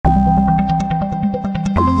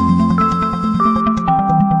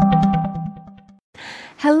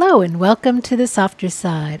Hello and welcome to the Softer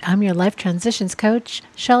Side. I'm your life transitions coach,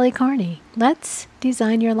 Shelley Carney. Let's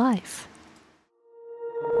design your life.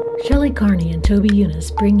 Shelley Carney and Toby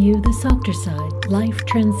Eunice bring you the Softer Side, life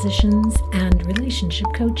transitions and relationship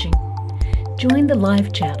coaching. Join the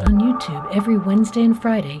live chat on YouTube every Wednesday and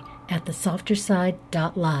Friday at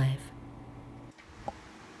thesofterside.live.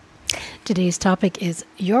 Today's topic is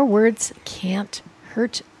Your Words Can't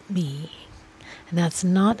Hurt Me. And that's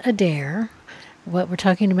not a dare. What we're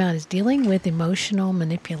talking about is dealing with emotional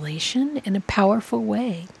manipulation in a powerful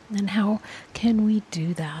way. And how can we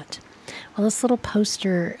do that? Well, this little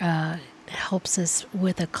poster helps us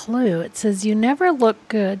with a clue. It says, you never look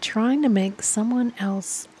good trying to make someone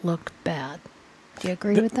else look bad. Do you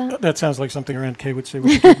agree with that? That sounds like something Rand K would say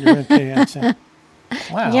with your Rand K accent.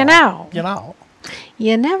 Wow. You know.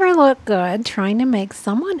 You never look good trying to make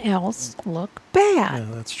someone else look bad.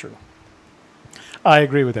 Yeah, that's true. I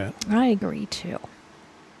agree with that. I agree too.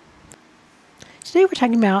 Today we're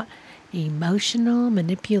talking about emotional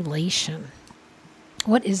manipulation.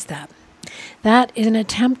 What is that? That is an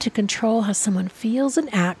attempt to control how someone feels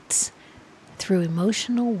and acts through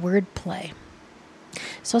emotional wordplay.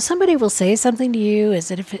 So somebody will say something to you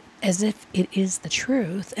as if it is the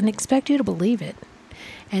truth and expect you to believe it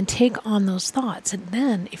and take on those thoughts. And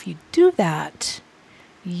then if you do that,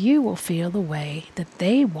 you will feel the way that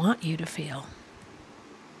they want you to feel.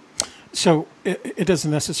 So it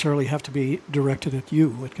doesn't necessarily have to be directed at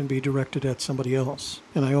you. It can be directed at somebody else.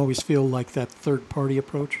 And I always feel like that third-party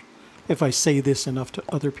approach. If I say this enough to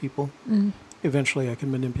other people, eventually I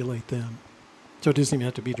can manipulate them. So it doesn't even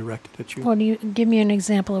have to be directed at you. Well, give me an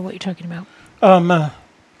example of what you're talking about.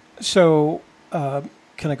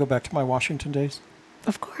 Can I go back to my Washington days?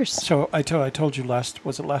 Of course. So I told you last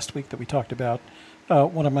week that we talked about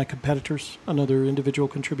one of my competitors, another individual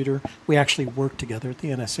contributor. We actually worked together at the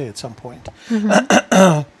NSA at some point.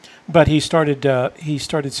 Mm-hmm. But he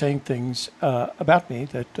started saying things about me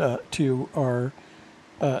that to our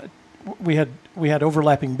we had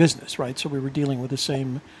overlapping business, right? So we were dealing with the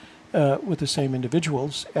same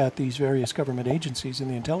individuals at these various government agencies in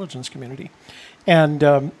the intelligence community,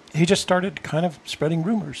 and he just started kind of spreading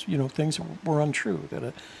rumors, things that were untrue,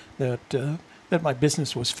 that my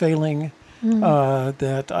business was failing.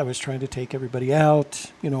 That I was trying to take everybody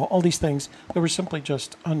out, all these things that were simply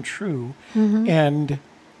just untrue. Mm-hmm.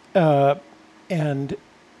 And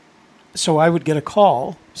so I would get a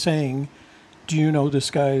call saying, do you know this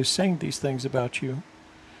guy is saying these things about you?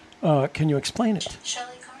 Can you explain it?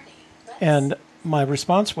 Shelley Carney. And my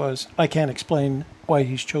response was, I can't explain why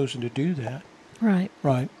he's chosen to do that. Right.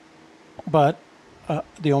 Right. But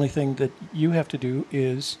the only thing that you have to do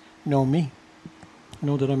is know me.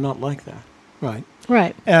 Know that I'm not like that. Right.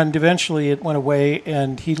 Right. And eventually it went away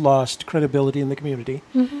and he lost credibility in the community.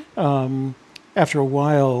 Mm-hmm. After a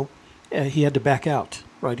while, he had to back out,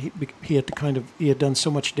 right? He had done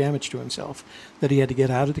so much damage to himself that he had to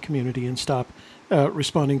get out of the community and stop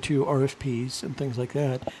responding to RFPs and things like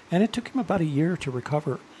that. And it took him about a year to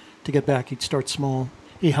recover, to get back. He'd start small.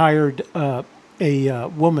 He hired a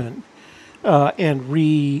woman and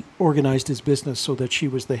reorganized his business so that she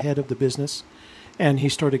was the head of the business. And he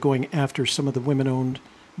started going after some of the women-owned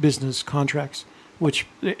business contracts, which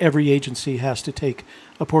every agency has to take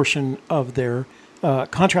a portion of their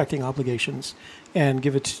contracting obligations and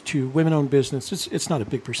give it to women-owned business. It's not a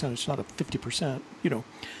big percentage. It's not a 50%. They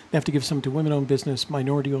have to give some to women-owned business,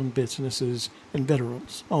 minority-owned businesses, and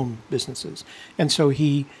veterans-owned businesses. And so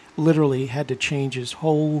he literally had to change his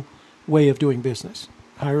whole way of doing business.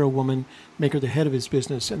 Hire a woman, make her the head of his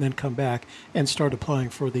business, and then come back and start applying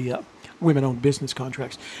for the women-owned business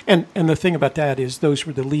contracts. And the thing about that is those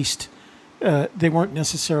were the least, they weren't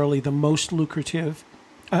necessarily the most lucrative.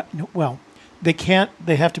 They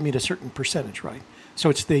have to meet a certain percentage, right?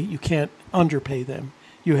 So you can't underpay them.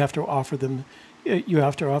 You have to offer them,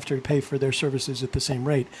 to pay for their services at the same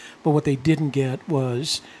rate. But what they didn't get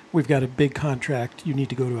was, we've got a big contract, you need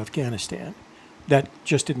to go to Afghanistan. That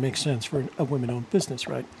just didn't make sense for a women-owned business,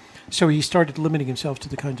 right? So he started limiting himself to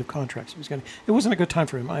the kinds of contracts he was getting. It wasn't a good time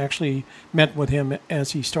for him. I actually met with him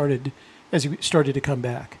as he started to come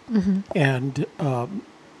back, mm-hmm. And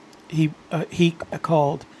he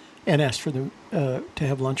called and asked for them to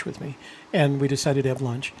have lunch with me, and we decided to have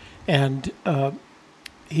lunch. And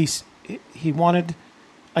he wanted,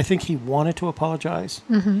 I think he wanted to apologize,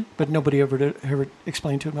 mm-hmm. but nobody ever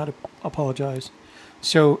explained to him how to apologize.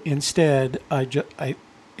 So instead, I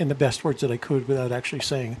in the best words that I could, without actually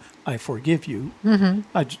saying I forgive you, mm-hmm.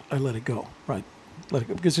 I let it go. Right, let it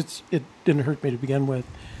go, because it didn't hurt me to begin with.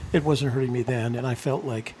 It wasn't hurting me then, and I felt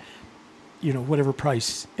like, whatever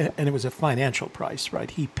price, and it was a financial price, right?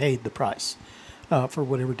 He paid the price for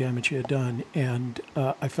whatever damage he had done. And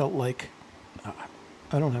I felt like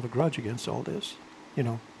I don't have a grudge against all this. You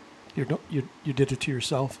know, you did it to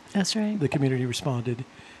yourself. That's right. The community responded,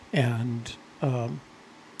 and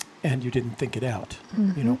you didn't think it out.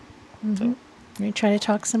 You know, so. You try to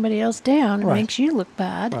talk somebody else down, it Right. makes you look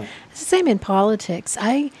bad. Right. It's the same in politics.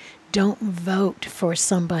 I don't vote for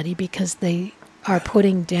somebody because they are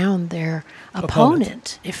putting down their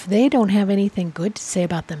opponent. If they don't have anything good to say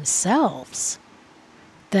about themselves,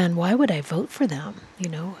 then why would I vote for them? You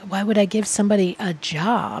know, why would I give somebody a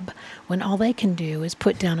job when all they can do is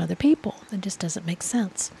put down other people? It just doesn't make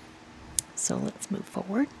sense. So let's move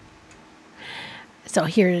forward. So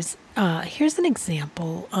here's an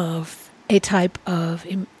example of a type of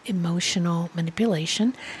emotional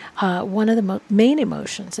manipulation. One of the main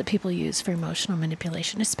emotions that people use for emotional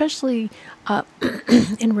manipulation, especially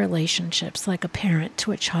in relationships like a parent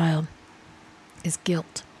to a child, is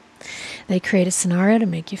guilt. They create a scenario to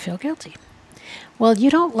make you feel guilty. Well, you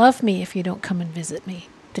don't love me if you don't come and visit me.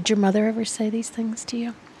 Did your mother ever say these things to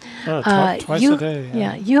you? Twice a day.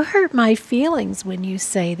 Yeah, you hurt my feelings when you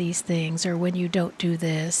say these things, or when you don't do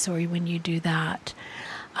this, or when you do that.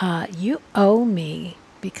 You owe me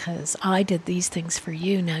because I did these things for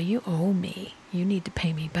you. Now you owe me. You need to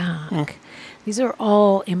pay me back. These are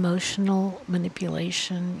all emotional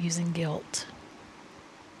manipulation using guilt.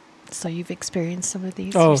 So you've experienced some of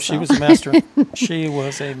these Oh, yourself? she was a master. She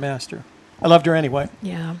was a master. I loved her anyway.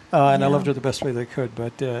 Yeah. And I Yeah. loved her the best way they could.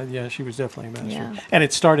 But yeah, she was definitely a master. Yeah. And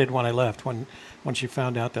it started when I left, when she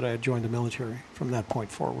found out that I had joined the military. From that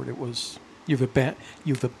point forward, it was, you've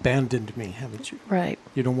abandoned me, haven't you? Right.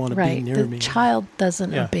 You don't want to Right. be near The me. child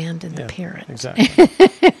doesn't Yeah. abandon the Yeah, parent. Exactly.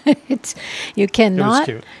 You cannot.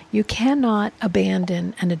 cute. You cannot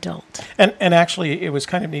abandon an adult. And actually, it was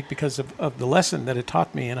kind of neat because of the lesson that it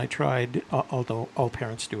taught me. And I tried, although all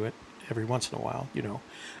parents do it every once in a while, you know,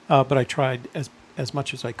 but I tried as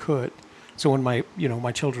much as I could. So when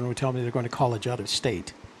my children would tell me they're going to college out of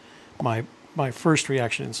state, my first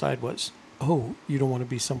reaction inside was, oh, you don't want to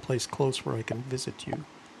be someplace close where I can visit you,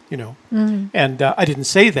 you know. And I didn't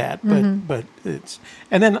say that, but it's.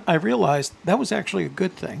 And then I realized that was actually a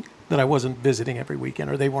good thing, that I wasn't visiting every weekend,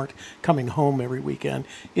 or they weren't coming home every weekend.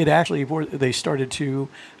 It actually, they started to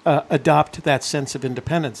adopt that sense of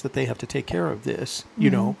independence, that they have to take care of this, you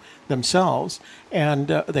know, themselves. And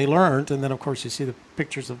they learned. And then, of course, you see the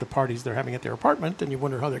pictures of the parties they're having at their apartment, and you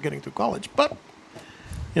wonder how they're getting through college. But,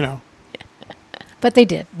 you know. But they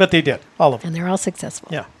did. But they did, all of them. And they're all successful.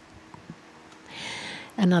 Yeah.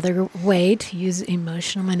 Another way to use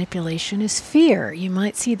emotional manipulation is fear. You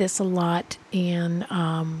might see this a lot in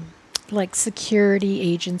like security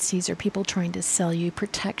agencies or people trying to sell you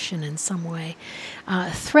protection in some way.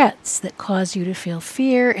 Threats that cause you to feel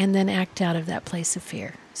fear and then act out of that place of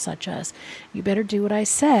fear, such as, you better do what I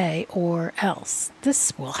say or else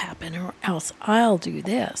this will happen, or else I'll do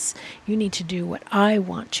this. You need to do what I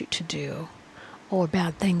want you to do, or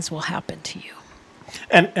bad things will happen to you.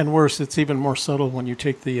 And worse, it's even more subtle when you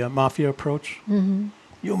take the mafia approach.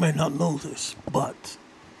 You may not know this, but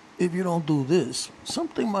if you don't do this,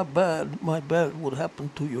 something my bad would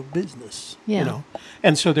happen to your business. Yeah. You know,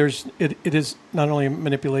 and so it is not only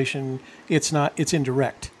manipulation; it's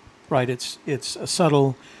indirect, right? It's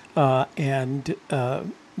subtle, and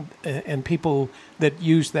people that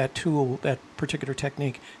use that tool, that particular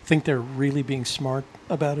technique, think they're really being smart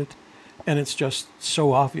about it, and it's just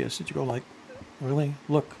so obvious that you go like, really?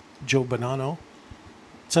 Look, Joe Bonanno,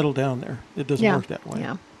 settle down there. It doesn't work that way.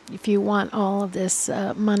 Yeah. If you want all of this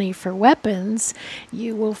money for weapons,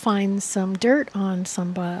 you will find some dirt on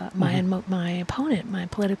my opponent, my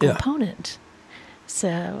political opponent.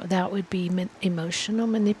 So that would be emotional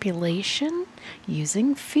manipulation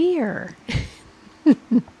using fear.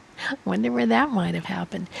 Wonder where that might have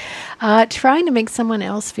happened. Trying to make someone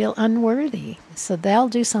else feel unworthy. So they'll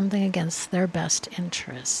do something against their best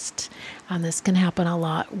interest. And this can happen a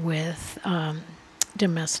lot with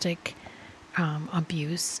domestic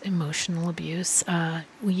abuse, emotional abuse. Well,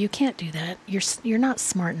 you can't do that. You're not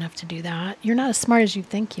smart enough to do that. You're not as smart as you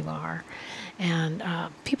think you are. And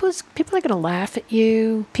people are going to laugh at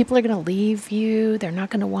you. People are going to leave you. They're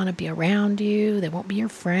not going to want to be around you. They won't be your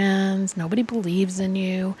friends. Nobody believes in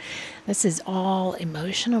you. This is all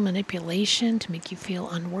emotional manipulation to make you feel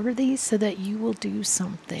unworthy so that you will do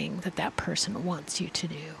something that person wants you to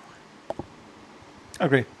do.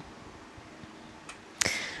 Agree.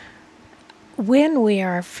 When we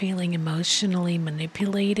are feeling emotionally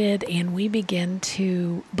manipulated and we begin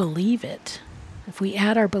to believe it, if we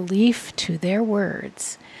add our belief to their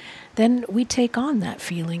words, then we take on that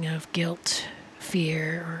feeling of guilt,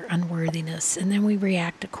 fear or unworthiness, and then we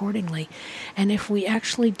react accordingly. And if we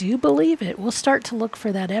actually do believe it, we'll start to look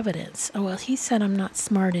for that evidence. Oh, well, he said I'm not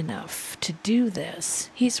smart enough to do this.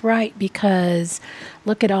 He's right, because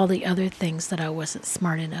look at all the other things that I wasn't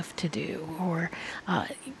smart enough to do. Or,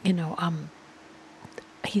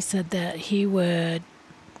 he said that he would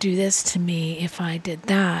do this to me if I did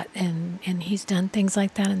that, and he's done things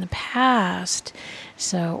like that in the past.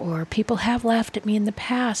 So, or people have laughed at me in the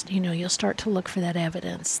past. You'll start to look for that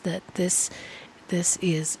evidence that this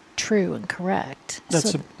is true and correct.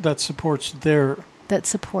 That supports their. That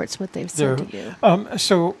supports what they've said to you.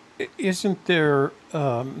 So, isn't there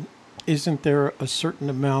a certain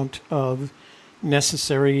amount of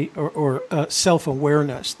necessary or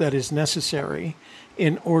self-awareness that is necessary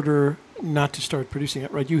in order not to start producing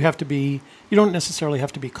it, right? You don't necessarily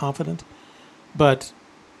have to be confident, but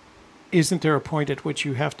isn't there a point at which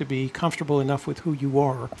you have to be comfortable enough with who you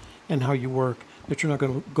are and how you work that you're not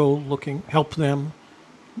going to go help them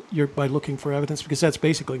by looking for evidence, because that's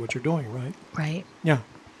basically what you're doing, right? Right. Yeah.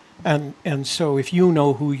 And so if you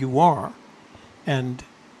know who you are, and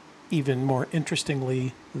even more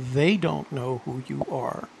interestingly, they don't know who you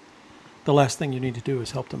are, the last thing you need to do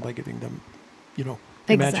is help them by giving them,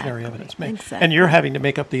 imaginary evidence. Exactly. And you're having to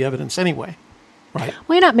make up the evidence anyway, right?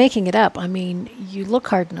 Well, you're not making it up. I mean, you look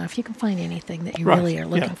hard enough, you can find anything that you really are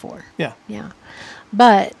looking for. Yeah. Yeah.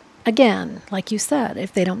 But again, like you said,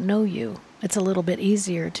 if they don't know you, it's a little bit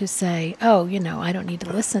easier to say, oh, I don't need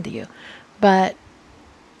to listen to you. But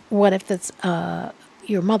what if it's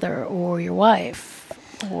your mother or your wife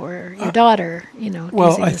or your daughter,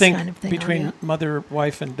 Well, I this think kind of thing between mother,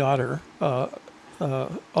 wife, and daughter,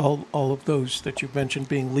 all of those that you've mentioned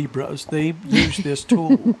being Libras, they use this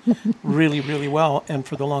tool really, really well. And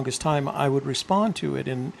for the longest time, I would respond to it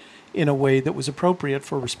in a way that was appropriate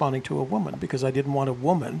for responding to a woman, because I didn't want a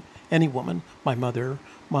woman, any woman, my mother,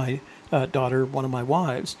 my daughter, one of my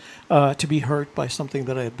wives, to be hurt by something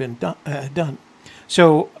that I had done.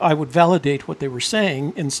 So I would validate what they were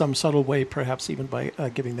saying in some subtle way, perhaps even by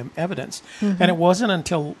giving them evidence. Mm-hmm. And it wasn't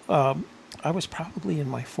until I was probably in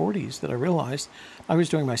my 40s that I realized I was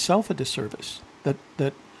doing myself a disservice, that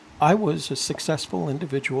I was a successful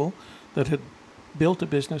individual that had built a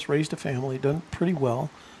business, raised a family, done pretty well,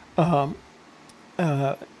 but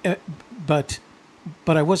I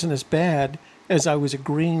wasn't as bad as I was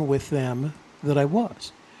agreeing with them that I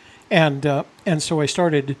was. And so I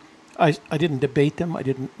started, I didn't debate them, I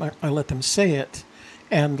let them say it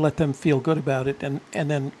and let them feel good about it, and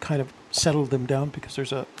then kind of settle them down, because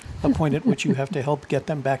there's a point at which you have to help get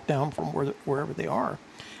them back down from wherever they are.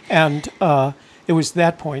 And it was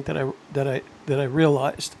that point that I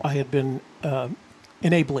realized I had been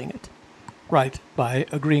enabling it, right, by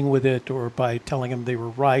agreeing with it or by telling them they were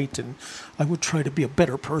right, and I would try to be a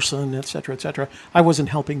better person, et cetera, et cetera. I wasn't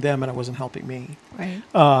helping them, and I wasn't helping me. Right.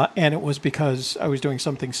 And it was because I was doing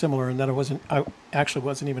something similar, and that I actually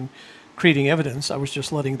wasn't even creating evidence. I was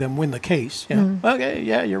just letting them win the case. Yeah. Mm. Okay,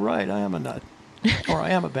 yeah, you're right. I am a nut, or I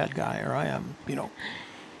am a bad guy, or I am,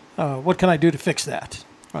 what can I do to fix that,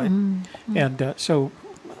 right? Mm. And so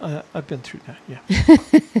I've been through that, yeah.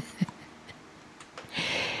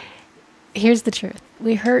 Here's the truth.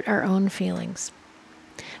 We hurt our own feelings.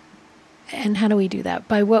 And how do we do that?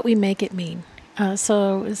 By what we make it mean.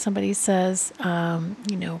 So somebody says,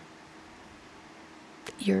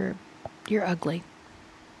 you're ugly.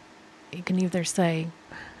 You can either say,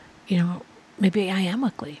 maybe I am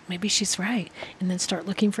ugly. Maybe she's right. And then start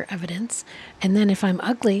looking for evidence. And then if I'm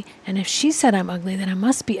ugly, and if she said I'm ugly, then I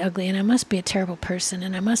must be ugly, and I must be a terrible person,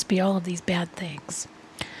 and I must be all of these bad things.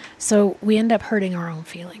 So we end up hurting our own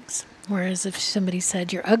feelings. Whereas if somebody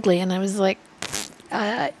said you're ugly, and I was like,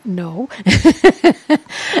 no,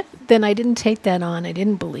 then I didn't take that on. I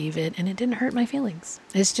didn't believe it, and it didn't hurt my feelings.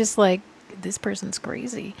 It's just like, this person's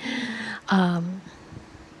crazy.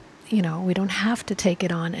 We don't have to take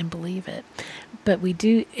it on and believe it. But we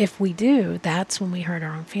do, if we do, that's when we hurt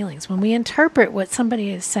our own feelings. When we interpret what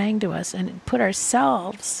somebody is saying to us and put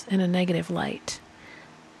ourselves in a negative light,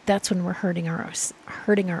 that's when we're hurting our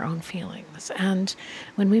own feelings. And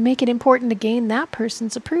when we make it important to gain that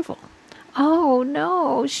person's approval. Oh,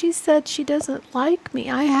 no, she said she doesn't like me.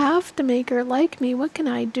 I have to make her like me. What can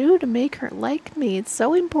I do to make her like me? It's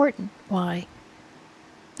so important. Why?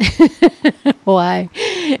 Why?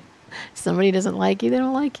 Somebody doesn't like you, they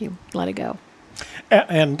don't like you. Let it go.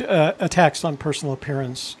 And attacks on personal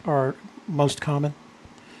appearance are most common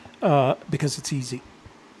because it's easy,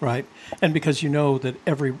 right? And because that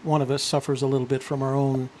every one of us suffers a little bit from our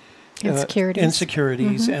own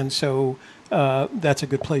insecurities. Mm-hmm. And so that's a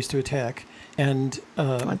good place to attack. And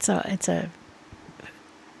it's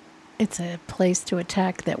It's a place to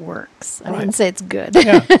attack that works. I Right. wouldn't say it's good.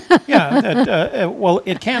 Yeah, yeah. Well,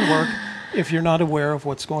 it can work if you're not aware of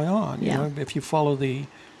what's going on. Yeah. If you follow the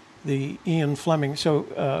Ian Fleming.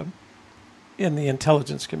 So in the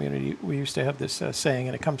intelligence community, we used to have this saying,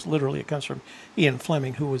 and it comes from Ian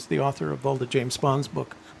Fleming, who was the author of all the James Bond's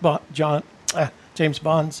James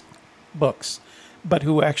Bond's books, but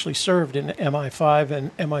who actually served in MI5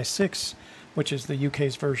 and MI6, which is the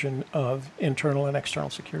UK's version of internal and external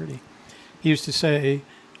security. He used to say,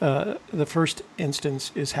 the first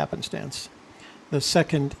instance is happenstance. The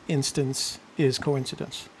second instance is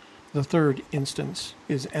coincidence. The third instance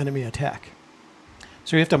is enemy attack.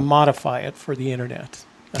 So you have to modify it for the internet.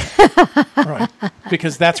 Right.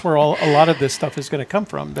 Because that's where a lot of this stuff is going to come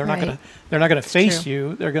from. They're not Right. going to face true.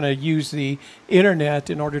 you. They're going to use the internet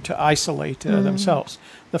in order to isolate themselves.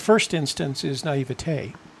 The first instance is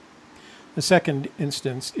naivete. The second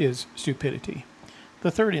instance is stupidity.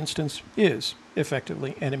 The third instance is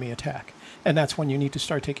effectively enemy attack. And that's when you need to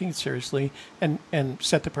start taking it seriously and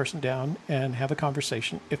set the person down and have a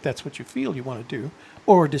conversation if that's what you feel you want to do,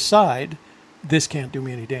 or decide this can't do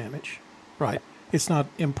me any damage. Right. It's not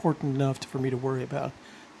important enough for me to worry about.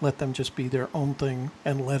 Let them just be their own thing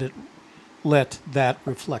and let that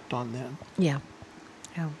reflect on them. Yeah.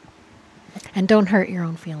 Yeah. And don't hurt your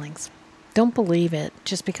own feelings. Don't believe it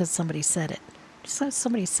just because somebody said it. Just because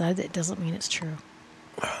somebody said it doesn't mean it's true.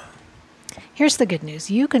 Here's the good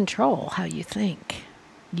news. You control how you think.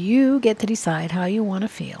 You get to decide how you want to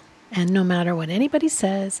feel. And no matter what anybody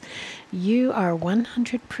says, you are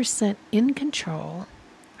 100% in control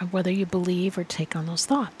of whether you believe or take on those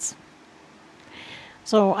thoughts.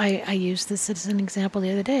 So I used this as an example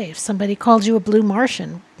the other day. If somebody called you a blue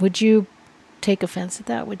Martian, would you take offense at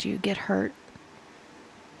that? Would you get hurt?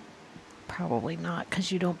 Probably not,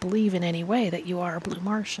 because you don't believe in any way that you are a blue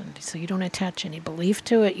Martian. So you don't attach any belief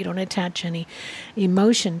to it. You don't attach any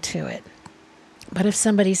emotion to it. But if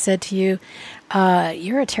somebody said to you,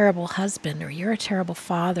 you're a terrible husband, or you're a terrible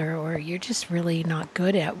father, or you're just really not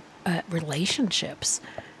good at relationships,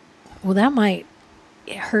 well, that might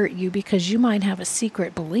hurt you because you might have a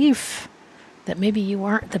secret belief that maybe you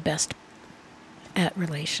aren't the best at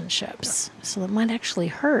relationships. So it might actually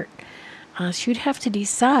hurt. So you'd have to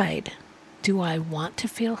decide, do I want to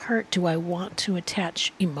feel hurt? Do I want to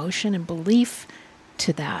attach emotion and belief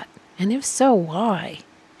to that? And if so, why?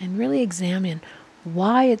 And really examine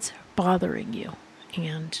why it's bothering you.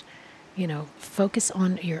 And, focus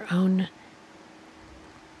on your own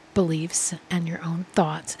beliefs and your own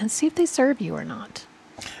thoughts and see if they serve you or not.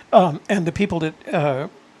 And the people that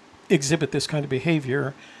exhibit this kind of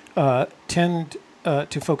behavior tend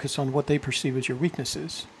to focus on what they perceive as your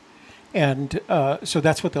weaknesses. And so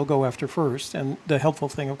that's what they'll go after first. And the helpful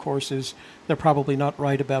thing, of course, is they're probably not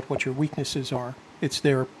right about what your weaknesses are. It's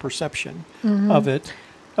their perception of it.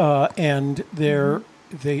 And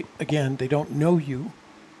they don't know you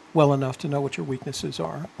well enough to know what your weaknesses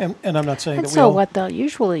are. And I'm not saying And that so what they'll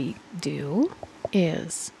usually do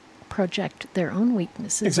is project their own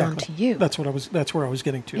weaknesses onto you. That's where I was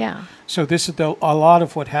getting to. Yeah. So this is a lot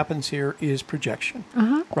of what happens here is projection,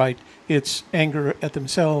 right? It's anger at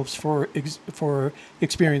themselves for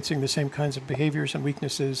experiencing the same kinds of behaviors and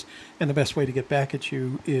weaknesses, and the best way to get back at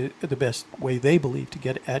you, the best way they believe to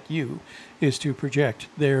get at you, is to project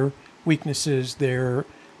their weaknesses, their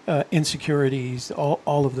insecurities,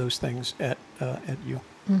 all of those things at you.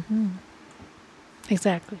 Mm-hmm.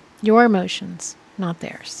 Exactly. Your emotions, not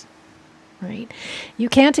theirs. Right? You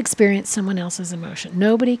can't experience someone else's emotion.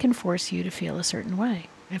 Nobody can force you to feel a certain way.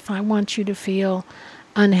 If I want you to feel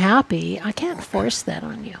unhappy, I can't force that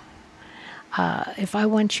on you. If I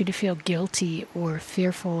want you to feel guilty or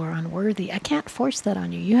fearful or unworthy, I can't force that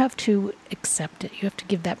on you. You have to accept it. You have to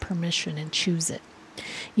give that permission and choose it.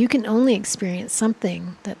 You can only experience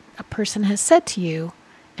something that a person has said to you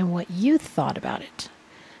and what you thought about it.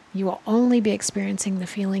 You will only be experiencing the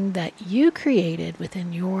feeling that you created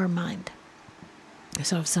within your mind.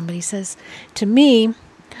 So if somebody says to me,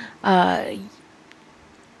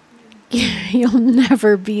 you'll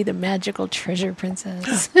never be the magical treasure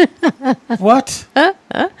princess. What?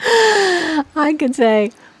 I could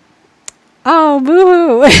say, oh,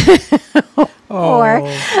 boo-hoo. Or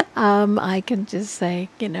I can just say,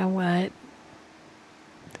 you know what?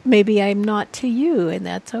 Maybe I'm not to you, and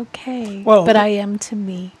that's okay. Well, but I am to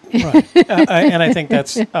me. Right. And I think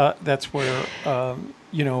that's where,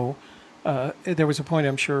 there was a point,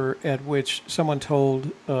 I'm sure, at which someone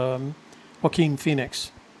told Joaquin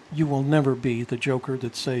Phoenix, you will never be the Joker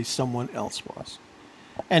that, say, someone else was.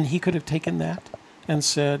 And he could have taken that and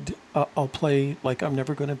said, I'll play like I'm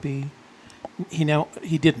never going to be. He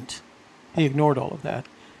didn't. He ignored all of that.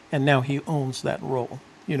 and now he owns that role,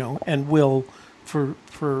 you know, and will for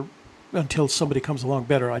until somebody comes along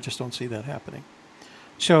better. I just don't see that happening.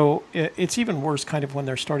 So it's even worse kind of when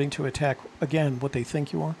they're starting to attack, again, what they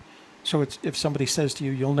think you are. So it's if somebody says to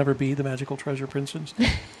you, you'll never be the magical treasure princess,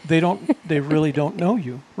 they really don't know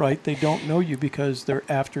you, right? They don't know you because they're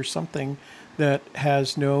after something that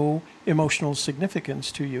has no emotional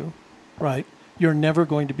significance to you, right? You're never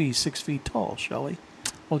going to be 6 feet tall, Shelley.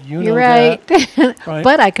 Well, you You're know right. that, right?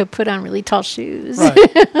 But I could put on really tall shoes.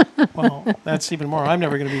 Right. Well, that's even more. I'm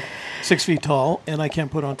never going to be 6 feet tall, and I can't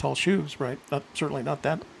put on tall shoes, right? Certainly not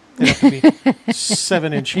that. They have to be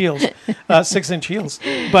 7-inch heels, 6-inch heels.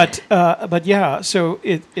 But yeah, so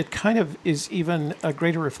it kind of is even a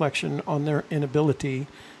greater reflection on their inability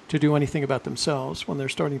to do anything about themselves when they're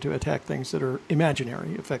starting to attack things that are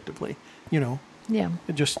imaginary, effectively. You know, Yeah.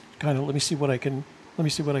 it just kind of let me see what I can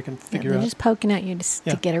figure They're out. just poking at you to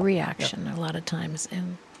Yeah. get a reaction a lot of times.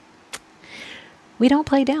 And we don't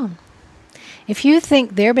play down. If you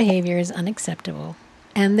think their behavior is unacceptable,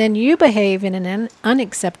 and then you behave in an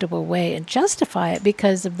unacceptable way and justify it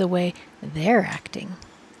because of the way they're acting,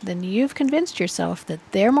 then you've convinced yourself that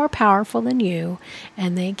they're more powerful than you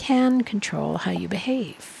and they can control how you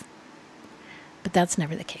behave. But that's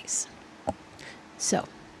never the case. So,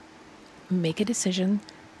 make a decision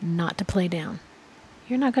not to play down.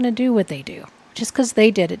 You're not going to do what they do. Just because they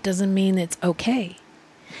did it doesn't mean it's okay.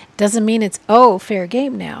 Doesn't mean it's, fair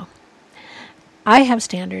game now. I have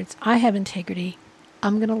standards. I have integrity.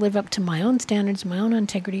 I'm going to live up to my own standards, my own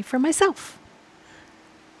integrity for myself.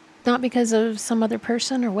 Not because of some other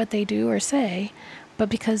person or what they do or say, but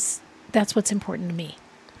because that's what's important to me.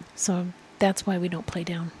 So that's why we don't play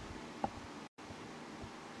down.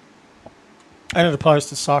 And it applies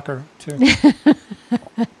to soccer, too.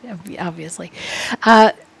 Obviously.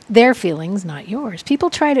 Their feelings, not yours. People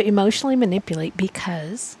try to emotionally manipulate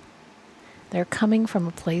because they're coming from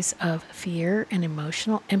a place of fear and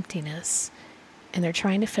emotional emptiness, and they're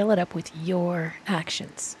trying to fill it up with your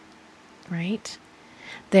actions, right?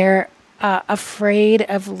 They're afraid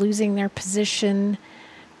of losing their position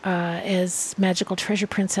as magical treasure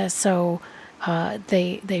princess, so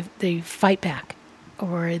they fight back,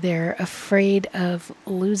 or they're afraid of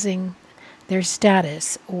losing their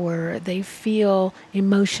status, or they feel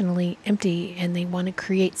emotionally empty and they want to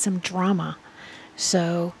create some drama.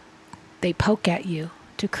 So they poke at you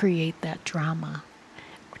to create that drama,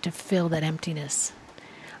 or to fill that emptiness.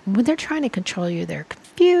 When they're trying to control you, they're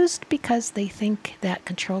confused because they think that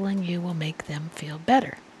controlling you will make them feel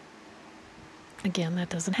better. Again, that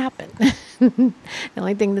doesn't happen. The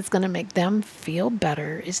only thing that's going to make them feel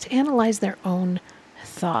better is to analyze their own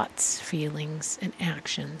thoughts, feelings, and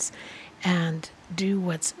actions, and do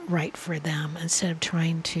what's right for them instead of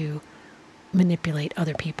trying to manipulate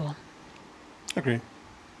other people. Agreed.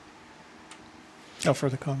 No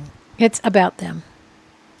further comment. It's about them.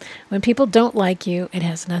 When people don't like you, it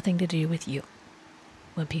has nothing to do with you.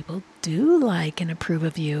 When people do like and approve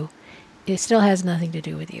of you, it still has nothing to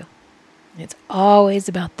do with you. It's always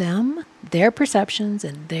about them, their perceptions,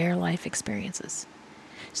 and their life experiences.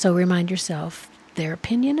 So remind yourself, their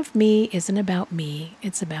opinion of me isn't about me,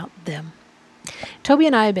 it's about them. Toby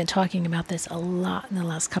and I have been talking about this a lot in the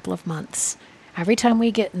last couple of months. Every time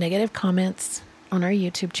we get negative comments on our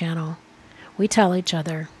YouTube channel, we tell each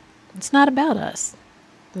other, it's not about us.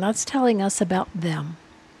 That's telling us about them.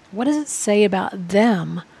 What does it say about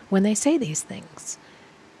them when they say these things?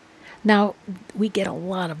 Now, we get a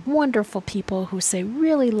lot of wonderful people who say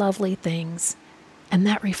really lovely things, and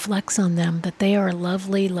that reflects on them that they are a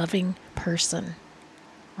lovely, loving person,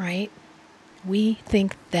 right? We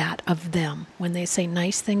think that of them. When they say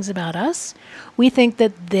nice things about us, we think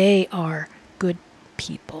that they are good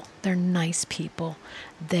people. They're nice people.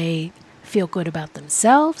 They feel good about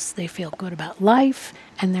themselves, they feel good about life,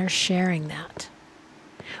 and they're sharing that.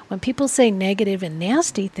 When people say negative and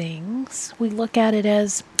nasty things, we look at it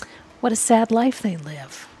as what a sad life they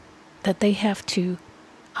live, that they have to,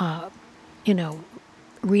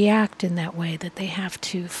 react in that way, that they have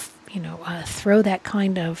to, throw that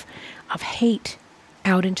kind of hate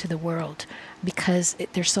out into the world because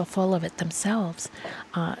they're so full of it themselves.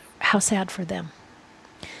 How sad for them.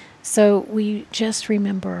 So we just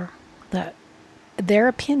remember that their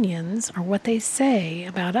opinions or what they say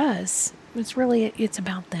about us, it's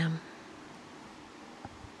about them.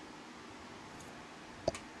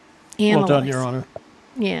 Well done, Your Honor.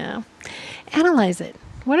 Yeah. Analyze it.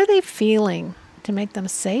 What are they feeling to make them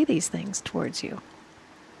say these things towards you?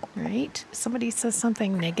 Right? Somebody says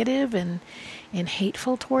something negative and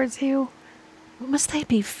hateful towards you. What must they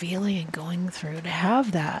be feeling and going through to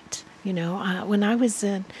have that You know, when I was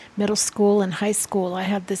in middle school and high school, I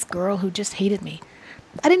had this girl who just hated me.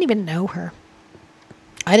 I didn't even know her.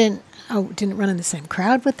 I didn't run in the same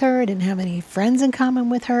crowd with her. I didn't have any friends in common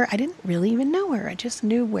with her. I didn't really even know her. I just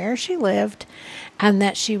knew where she lived and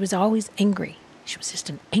that she was always angry. She was just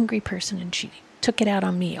an angry person, and she took it out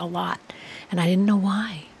on me a lot. And I didn't know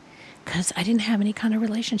why, because I didn't have any kind of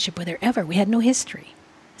relationship with her ever. We had no history.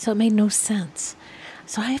 So it made no sense.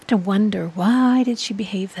 So I have to wonder, why did she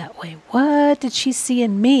behave that way? What did she see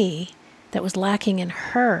in me that was lacking in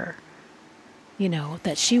her? You know,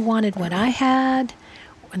 that she wanted what I had,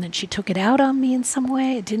 and then she took it out on me in some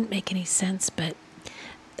way. It didn't make any sense, but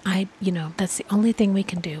that's the only thing we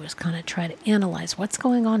can do is kind of try to analyze what's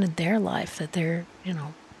going on in their life that they're,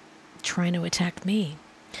 trying to attack me.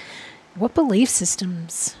 What belief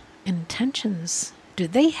systems and intentions do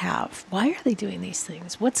they have? Why are they doing these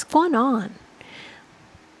things? What's going on?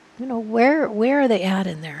 Where are they at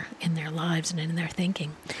in their lives and in their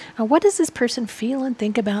thinking? What does this person feel and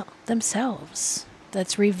think about themselves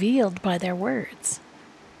that's revealed by their words?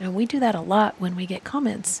 And we do that a lot when we get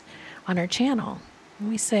comments on our channel.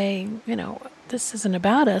 We say, this isn't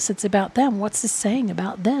about us, it's about them. What's this saying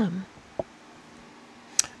about them?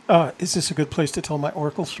 Is this a good place to tell my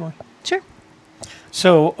Oracle story? Sure.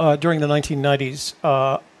 So during the 1990s,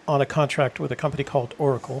 on a contract with a company called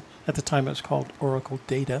Oracle, at the time it was called Oracle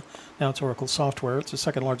Data, now it's Oracle Software, it's the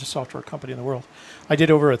second largest software company in the world. I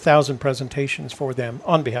did over 1,000 presentations for them,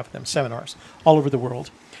 on behalf of them, seminars, all over the world.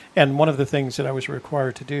 And one of the things that I was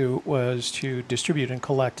required to do was to distribute and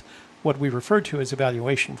collect what we referred to as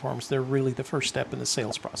evaluation forms. They're really the first step in the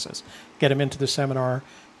sales process. Get them into the seminar,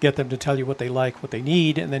 get them to tell you what they like, what they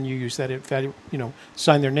need, and then you use that,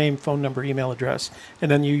 sign their name, phone number, email address, and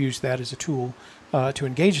then you use that as a tool to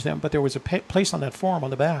engage them. But there was a place on that form on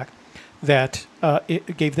the back that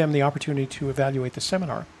it gave them the opportunity to evaluate the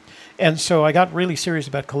seminar. And so I got really serious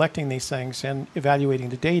about collecting these things and evaluating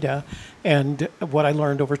the data. And what I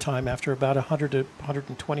learned over time, after about 100 to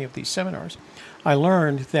 120 of these seminars, I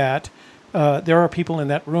learned that there are people in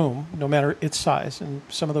that room, no matter its size, and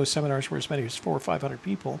some of those seminars were as many as 400 or 500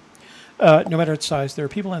 people. No matter its size, there are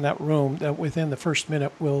people in that room that within the first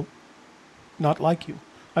minute will not like you.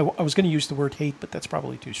 I was going to use the word hate, but that's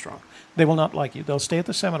probably too strong. They will not like you. They'll stay at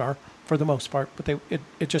the seminar for the most part, but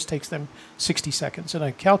it just takes them 60 seconds. And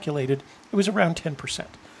I calculated it was around 10%.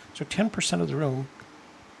 So 10% of the room,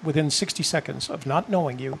 within 60 seconds of not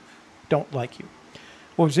knowing you, don't like you.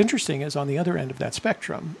 What was interesting is on the other end of that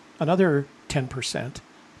spectrum, another 10%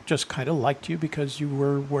 just kind of liked you because you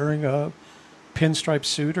were wearing a pinstripe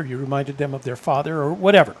suit or you reminded them of their father or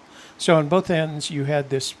whatever. So on both ends, you had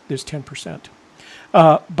this 10%.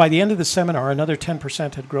 By the end of the seminar, another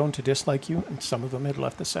 10% had grown to dislike you, and some of them had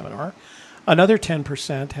left the seminar. Another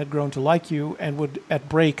 10% had grown to like you and would, at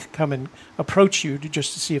break, come and approach you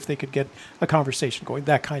just to see if they could get a conversation going,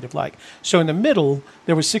 that kind of like. So in the middle,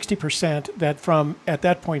 there was 60% that from, at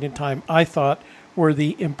that point in time, I thought were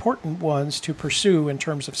the important ones to pursue in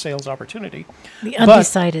terms of sales opportunity. The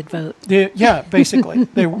undecided vote. Yeah, basically.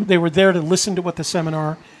 They were there to listen to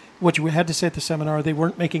what you had to say at the seminar. They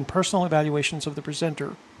weren't making personal evaluations of the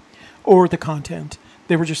presenter or the content.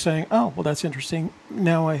 They were just saying, oh, well, that's interesting.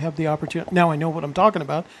 Now I have the opportunity. Now I know what I'm talking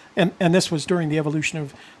about. And this was during the evolution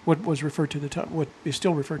of what was referred to what is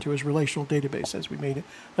still referred to as relational database, as we made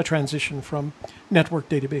a transition from network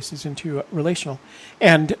databases into relational.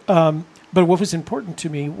 And but what was important to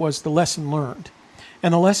me was the lesson learned.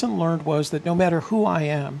 And the lesson learned was that no matter who I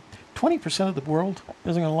am, 20% of the world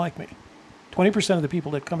isn't going to like me. 20% of the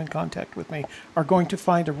people that come in contact with me are going to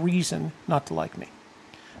find a reason not to like me.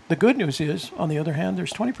 The good news is, on the other hand,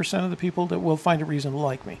 there's 20% of the people that will find a reason to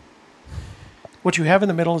like me. What you have in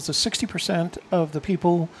the middle is the 60% of the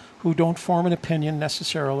people who don't form an opinion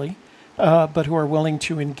necessarily, but who are willing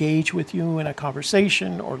to engage with you in a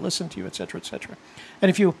conversation or listen to you, et cetera, et cetera. And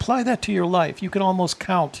if you apply that to your life, you can almost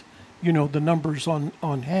count, the numbers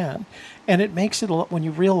on hand. And it makes it a lot when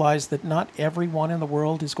you realize that not everyone in the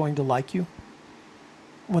world is going to like you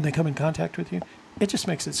when they come in contact with you. It just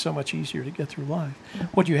makes it so much easier to get through life. Mm-hmm.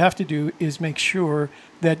 What you have to do is make sure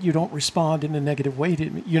that you don't respond in a negative way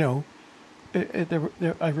to,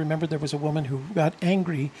 I remember there was a woman who got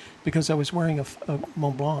angry because I was wearing a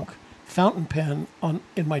Mont Blanc fountain pen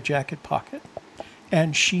in my jacket pocket.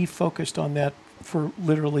 And she focused on that for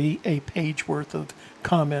literally a page worth of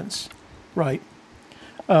comments, right?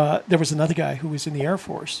 There was another guy who was in the Air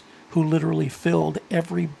Force who literally filled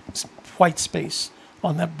every white space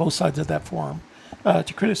on both sides of that form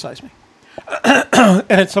to criticize me.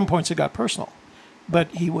 And at some points it got personal, but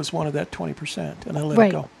he was one of that 20%, and I let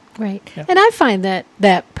it go. Right. Yeah. And I find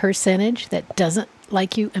that percentage that doesn't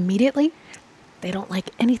like you immediately, they don't like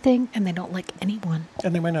anything and they don't like anyone.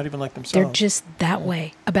 And they might not even like themselves. They're just that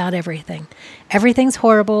way about everything. Everything's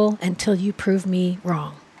horrible until you prove me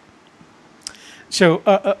wrong. So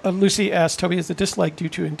Lucy asked, Toby, is the dislike due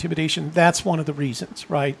to intimidation? That's one of the reasons,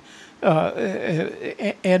 right?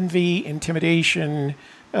 Envy, intimidation,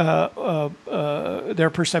 their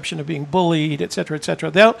perception of being bullied, et cetera, et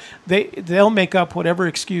cetera. They'll make up whatever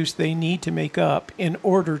excuse they need to make up in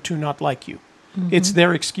order to not like you. It's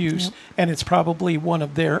their excuse, and it's probably one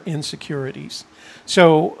of their insecurities.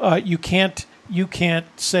 So you can't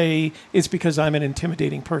say it's because I'm an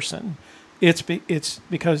intimidating person. It's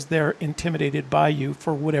because they're intimidated by you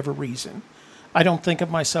for whatever reason. I don't think of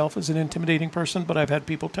myself as an intimidating person, but I've had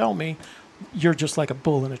people tell me, "You're just like a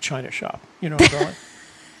bull in a china shop." You know what I'm going?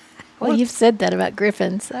 Well, you've said that about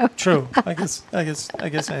Griffin, so True. I guess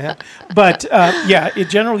I have. But yeah,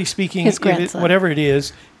 generally speaking, his grandson. Whatever it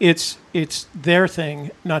is, it's their thing,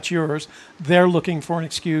 not yours. They're looking for an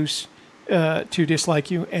excuse to dislike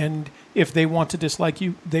you, and if they want to dislike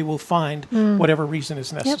you, they will find whatever reason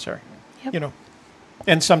is necessary. Yep. You know,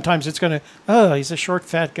 and sometimes it's going to, he's a short,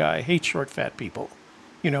 fat guy. I hate short, fat people.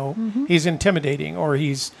 You know, he's intimidating, or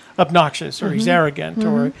he's obnoxious, or he's arrogant,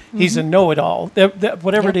 or he's a know-it-all.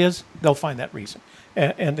 Whatever it is, they'll find that reason,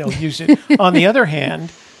 and they'll use it. On the other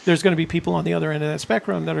hand, there's going to be people on the other end of that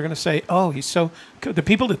spectrum that are going to say, oh, he's so... The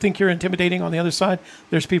people that think you're intimidating on the other side,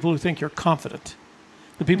 there's people who think you're confident.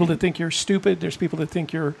 The people that think you're stupid, there's people that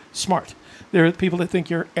think you're smart. There are people that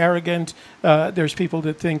think you're arrogant. There's people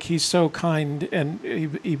that think he's so kind and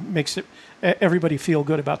he makes everybody feel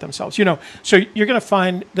good about themselves. You know, so you're going to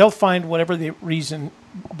find, they'll find whatever the reason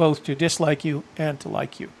both to dislike you and to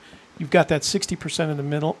like you. You've got that 60% in the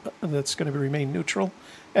middle that's going to remain neutral,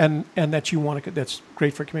 and that you want to. That's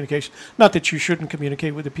great for communication. Not that you shouldn't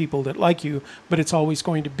communicate with the people that like you, but it's always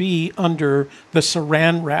going to be under the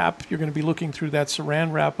saran wrap. You're going to be looking through that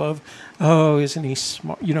saran wrap of, oh, isn't he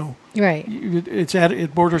smart? You know, right?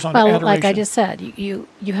 It borders on well, adoration. like I just said, you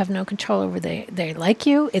have no control over they like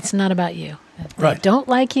you. It's not about you. If they Right. don't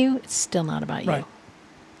like you, it's still not about Right. you.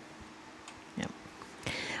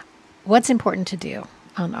 Yeah. What's important to do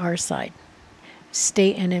on our side?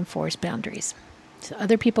 State and enforce boundaries. So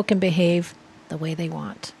other people can behave the way they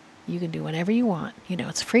want. You can do whatever you want. You know,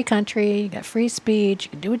 it's a free country. You got free speech.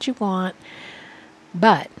 You can do what you want.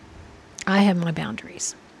 But I have my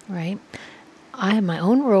boundaries, right? I have my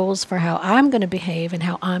own rules for how I'm going to behave and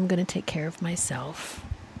how I'm going to take care of myself.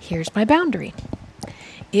 Here's my boundary.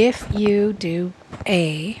 If you do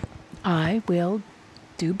A, I will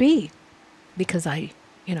do B, because I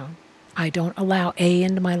don't allow A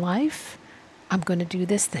into my life. I'm going to do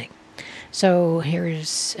this thing. So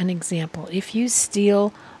here's an example. If you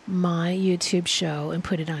steal my YouTube show and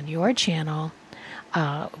put it on your channel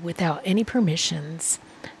without any permissions,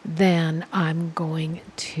 then I'm going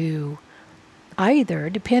to either,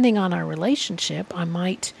 depending on our relationship, I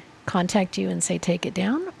might contact you and say take it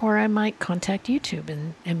down, or I might contact YouTube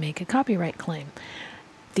and make a copyright claim.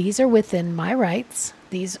 These are within my rights.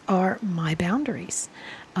 These are my boundaries.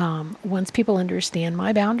 Once people understand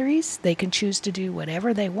my boundaries, they can choose to do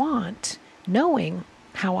whatever they want, knowing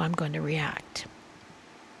how I'm going to react.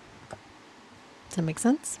 Does that make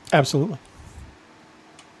sense? Absolutely.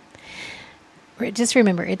 Just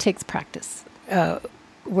remember, it takes practice.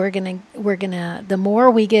 We're gonna. The more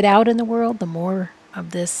we get out in the world, the more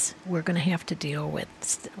of this we're gonna have to deal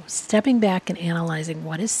with. Stepping back and analyzing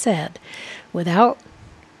what is said, without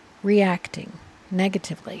reacting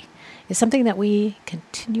negatively, is something that we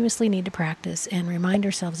continuously need to practice and remind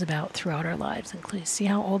ourselves about throughout our lives. And see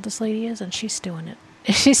how old this lady is, and she's doing it.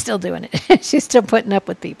 She's still doing it. She's still putting up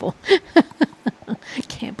with people.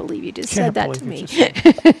 Can't believe you just said that to me.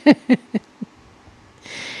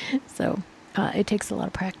 So it takes a lot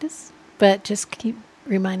of practice, but just keep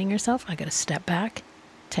reminding yourself, I got to step back,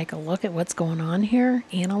 take a look at what's going on here,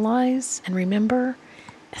 analyze, and remember,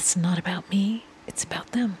 it's not about me, it's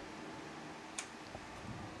about them.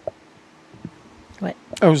 What?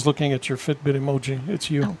 I was looking at your Fitbit emoji.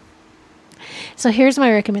 It's you. Oh. So here's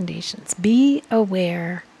my recommendations. Be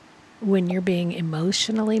aware when you're being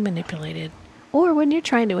emotionally manipulated, or when you're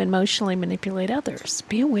trying to emotionally manipulate others.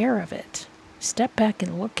 Be aware of it. Step back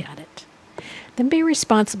and look at it. Then be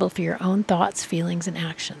responsible for your own thoughts, feelings, and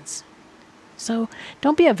actions. So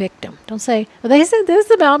don't be a victim. Don't say, well, they said this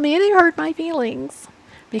about me and it hurt my feelings.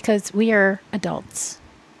 Because we are adults.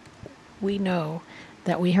 We know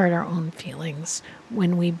that we hurt our own feelings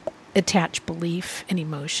when we attach belief and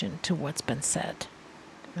emotion to what's been said.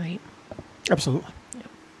 Right? Absolutely.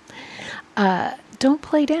 Don't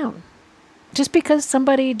play down. Just because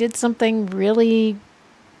somebody did something really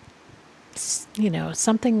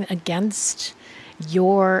something against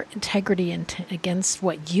your integrity and against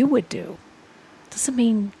what you would do, doesn't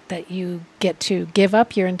mean that you get to give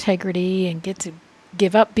up your integrity and get to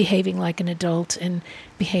give up behaving like an adult and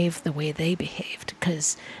behave the way they behaved,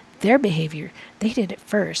 because their behavior, they did it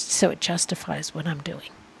first, so it justifies what I'm doing.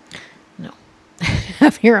 No.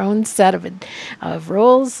 Have your own set of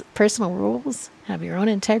rules, personal rules, have your own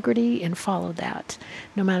integrity, and follow that,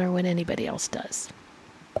 no matter what anybody else does.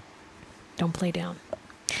 Don't play down.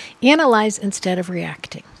 Analyze instead of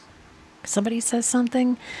reacting. Somebody says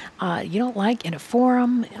something you don't like in a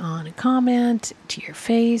forum, on a comment, to your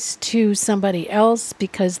face, to somebody else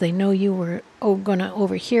because they know you were going to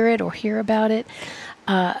overhear it or hear about it.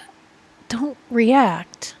 Don't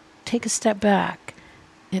react. Take a step back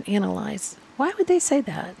and analyze. Why would they say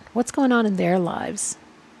that? What's going on in their lives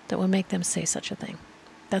that would make them say such a thing?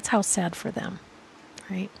 That's how sad for them,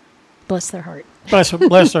 right? Bless their heart.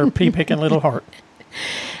 Bless their pea-picking little heart.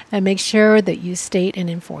 And make sure that you state and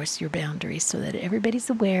enforce your boundaries so that everybody's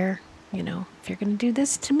aware, if you're going to do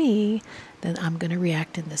this to me, then I'm going to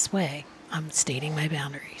react in this way. I'm stating my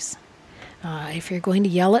boundaries. If you're going to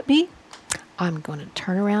yell at me, I'm going to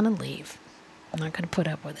turn around and leave. I'm not going to put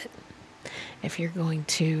up with it. If you're going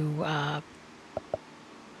to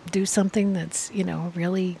do something that's,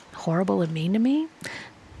 really horrible and mean to me,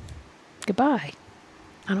 goodbye.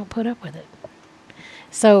 I don't put up with it.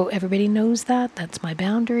 So everybody knows that. That's my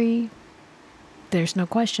boundary. There's no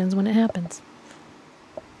questions when it happens.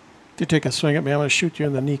 If you take a swing at me, I'm going to shoot you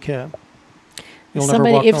in the kneecap. You'll never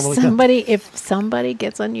walk normally again. If somebody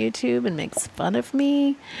gets on YouTube and makes fun of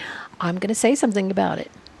me, I'm going to say something about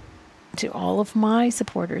it to all of my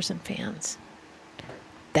supporters and fans.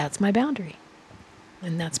 That's my boundary.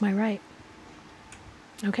 And that's my right.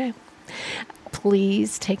 Okay.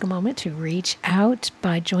 Please take a moment to reach out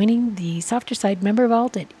by joining the Softer Side member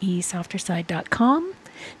vault at esofterside.com.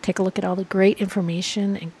 Take a look at all the great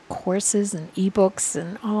information and courses and ebooks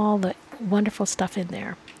and all the wonderful stuff in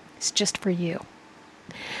there. It's just for you.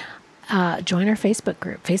 Join our Facebook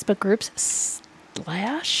group, Facebook groups /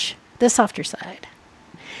 The Softer Side.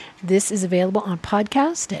 This is available on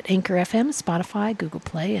podcast at Anchor FM, Spotify, Google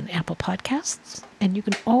Play, and Apple Podcasts. And you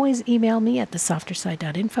can always email me at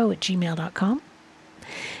thesofterside.info@gmail.com.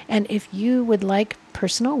 And if you would like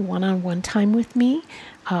personal one-on-one time with me,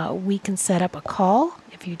 we can set up a call.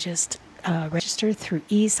 If you just register through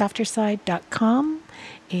esofterside.com,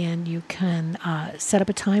 and you can set up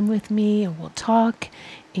a time with me, and we'll talk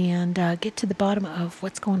and get to the bottom of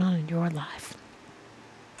what's going on in your life.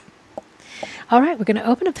 All right, we're going to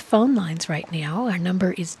open up the phone lines right now. Our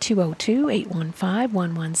number is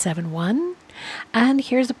 202-815-1171. And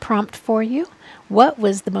here's a prompt for you. What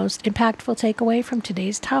was the most impactful takeaway from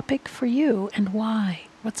today's topic for you, and why?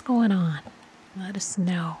 What's going on? Let us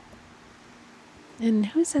know. And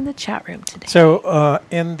who's in the chat room today? So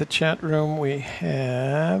in the chat room we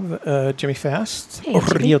have Jimmy Fast,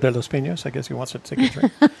 Rio de los Pinos. I guess he wants to take a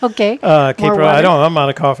drink. Okay. Capro, I'm out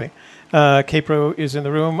of coffee. Capro is in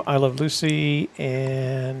the room. I love Lucy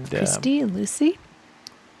and Christy and Lucy.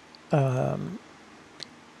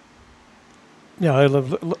 Yeah, I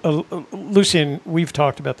love Lucy, and we've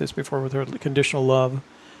talked about this before with her conditional love.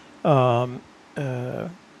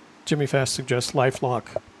 Jimmy Fast suggests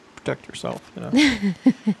LifeLock. Protect yourself. You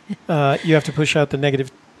have to push out the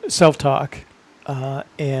negative self-talk.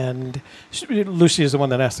 And Lucy is the one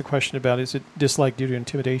that asked the question about, is it dislike due to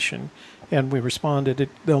intimidation? And we responded,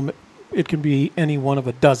 it can be any one of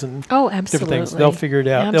a dozen different things. They'll figure it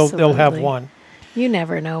out. They'll have one. You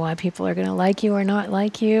never know why people are going to like you or not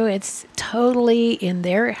like you. It's totally in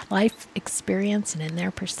their life experience and in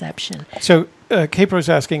their perception. So Capro's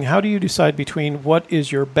asking, how do you decide between what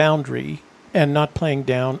is your boundary and not playing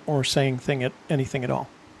down or saying anything at all?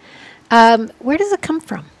 Where does it come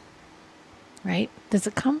from? Right? Does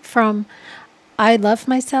it come from, I love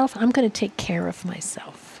myself, I'm going to take care of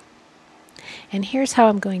myself. And here's how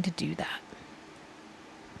I'm going to do that.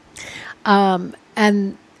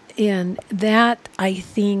 And that, I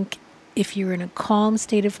think, if you're in a calm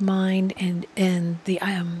state of mind and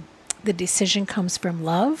the decision comes from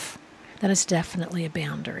love, then it's definitely a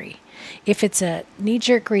boundary. If it's a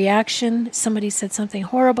knee-jerk reaction, somebody said something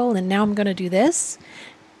horrible and now I'm going to do this,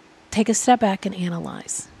 take a step back and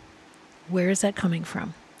analyze. Where is that coming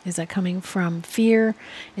from? Is that coming from fear?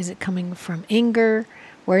 Is it coming from anger?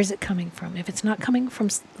 Where is it coming from? If it's not coming from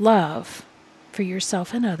love for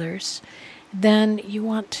yourself and others, then you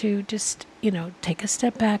want to just, take a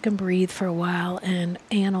step back and breathe for a while and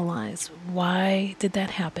analyze. Why did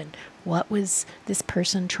that happen? What was this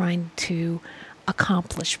person trying to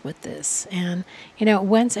accomplish with this? And,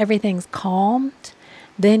 once everything's calmed,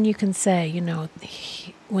 then you can say,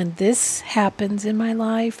 when this happens in my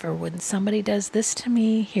life, or when somebody does this to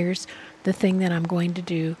me, here's the thing that I'm going to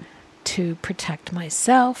do to protect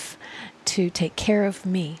myself, to take care of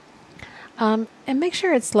me. And make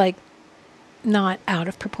sure it's like not out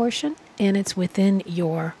of proportion and it's within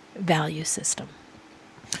your value system.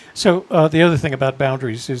 So the other thing about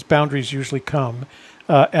boundaries is boundaries usually come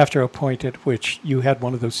after a point at which you had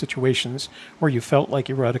one of those situations where you felt like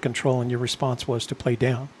you were out of control and your response was to play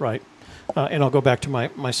down, right? And I'll go back to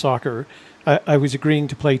my soccer. I was agreeing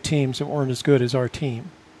to play teams that weren't as good as our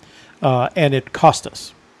team. And it cost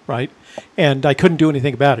us, right? And I couldn't do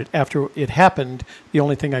anything about it. After it happened, the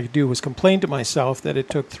only thing I could do was complain to myself that it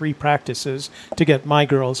took 3 practices to get my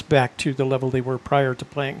girls back to the level they were prior to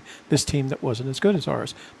playing this team that wasn't as good as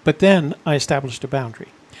ours. But then I established a boundary.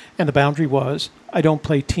 And the boundary was, I don't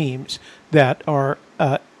play teams that are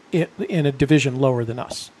in a division lower than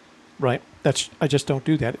us, right? I just don't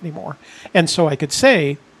do that anymore. And so I could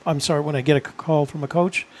say, I'm sorry, when I get a call from a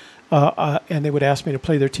coach, and they would ask me to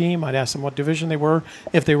play their team, I'd ask them what division they were.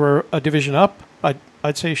 If they were a division up,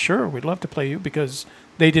 I'd say, sure, we'd love to play you, because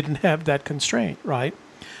they didn't have that constraint, right?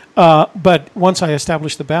 But once I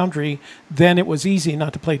established the boundary, then it was easy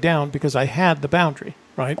not to play down because I had the boundary,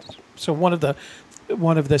 right? So one of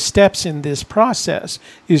the steps in this process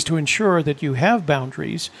is to ensure that you have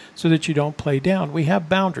boundaries so that you don't play down. We have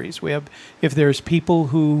boundaries. If there's people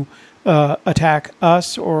who attack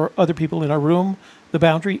us or other people in our room, the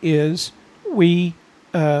boundary is we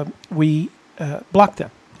block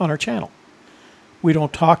them on our channel. We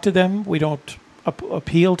don't talk to them. We don't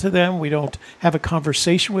appeal to them. We don't have a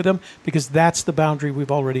conversation with them, because that's the boundary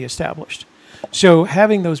we've already established. So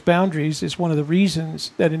having those boundaries is one of the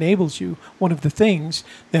reasons that enables you, one of the things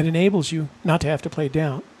that enables you not to have to play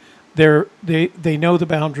down. They know the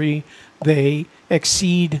boundary, they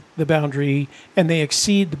exceed the boundary, and they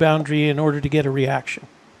exceed the boundary in order to get a reaction.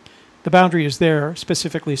 The boundary is there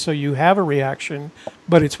specifically so you have a reaction,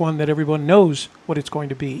 but it's one that everyone knows what it's going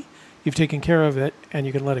to be. You've taken care of it, and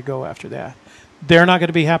you can let it go after that. They're not going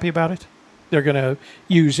to be happy about it. They're going to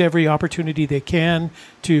use every opportunity they can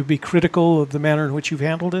to be critical of the manner in which you've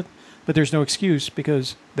handled it, but there's no excuse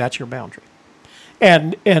because that's your boundary.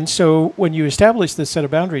 And so when you establish this set of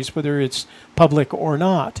boundaries, whether it's public or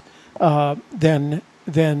not, then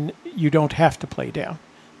you don't have to play down.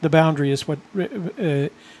 The boundary is what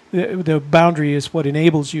the boundary is what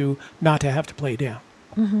enables you not to have to play down.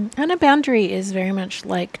 Mm-hmm. And a boundary is very much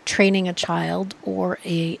like training a child or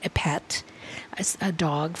a pet, a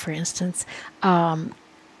dog, for instance.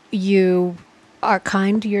 You are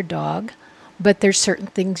kind to your dog, but there's certain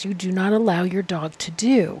things you do not allow your dog to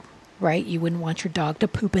do, right? You wouldn't want your dog to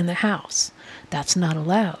poop in the house. That's not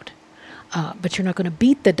allowed. But you're not going to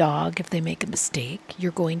beat the dog if they make a mistake.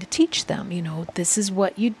 You're going to teach them, this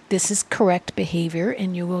is correct behavior,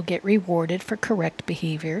 and you will get rewarded for correct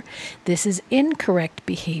behavior. This is incorrect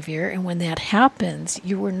behavior, and when that happens,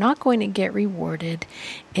 you are not going to get rewarded,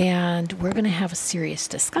 and we're going to have a serious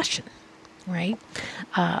discussion, right?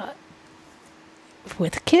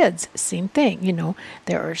 With kids, same thing.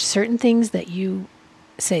 There are certain things that you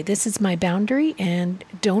say, this is my boundary, and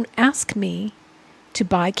don't ask me to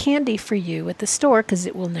buy candy for you at the store, because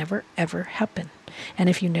it will never, ever happen. And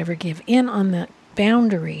if you never give in on that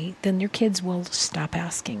boundary, then your kids will stop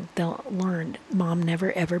asking. They'll learn, Mom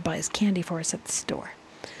never, ever buys candy for us at the store.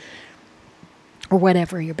 Or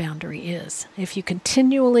whatever your boundary is. If you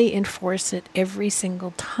continually enforce it every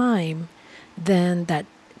single time, then that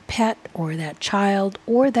pet or that child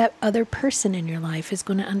or that other person in your life is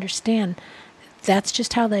going to understand that's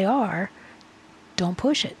just how they are. Don't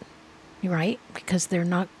push it. Right? Because they're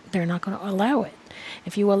not going to allow it.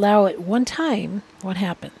 If you allow it one time, what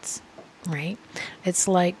happens? Right? It's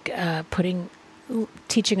like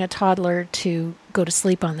teaching a toddler to go to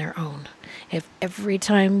sleep on their own. If every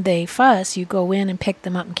time they fuss, you go in and pick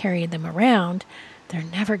them up and carry them around, they're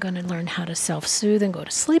never going to learn how to self-soothe and go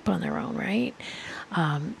to sleep on their own, right?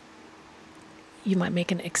 You might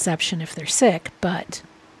make an exception if they're sick, but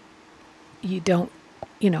you don't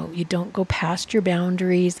go past your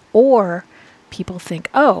boundaries, or people think,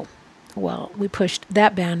 oh, well, we pushed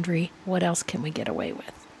that boundary. What else can we get away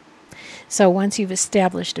with? So once you've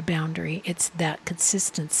established a boundary, it's that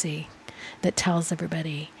consistency that tells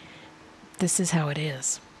everybody this is how it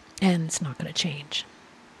is, and it's not going to change.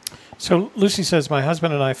 So Lucy says, my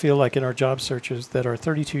husband and I feel like in our job searches that our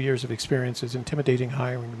 32 years of experience is intimidating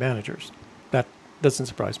hiring managers. That doesn't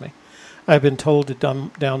surprise me. I've been told to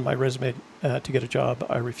dumb down my resume to get a job.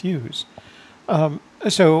 I refuse.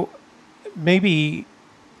 So maybe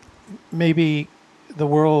the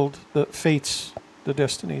world, the fates, the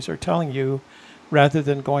destinies are telling you rather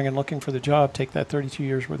than going and looking for the job, take that 32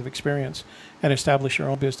 years worth of experience and establish your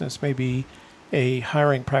own business, maybe a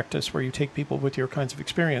hiring practice where you take people with your kinds of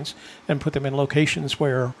experience and put them in locations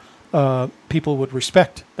where people would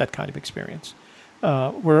respect that kind of experience.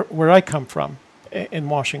 Where I come from in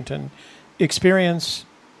Washington, experience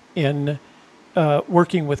in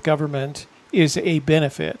working with government is a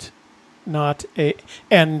benefit, not a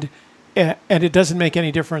and it doesn't make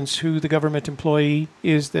any difference who the government employee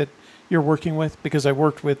is that you're working with, because I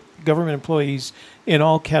worked with government employees in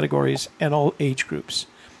all categories and all age groups.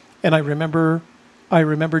 And I remember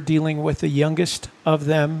dealing with the youngest of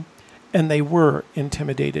them, and they were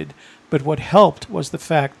intimidated. But what helped was the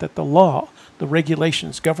fact that the law, the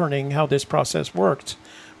regulations governing how this process worked,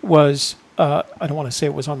 was, I don't want to say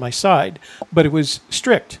it was on my side, but it was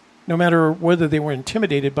strict. No matter whether they were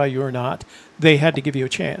intimidated by you or not, they had to give you a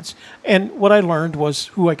chance. And what I learned was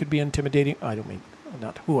who I could be intimidating. I don't mean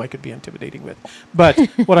not who I could be intimidating with, but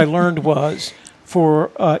what I learned was for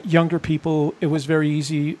younger people, it was very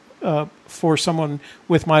easy for someone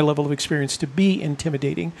with my level of experience to be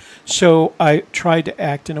intimidating. So I tried to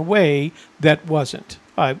act in a way that wasn't.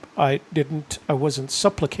 I wasn't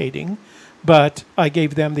supplicating, but I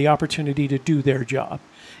gave them the opportunity to do their job.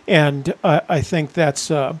 And I think that's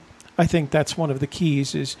one of the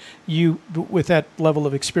keys is you, with that level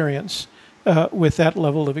of experience,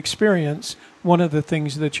 one of the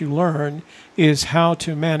things that you learn is how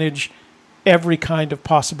to manage every kind of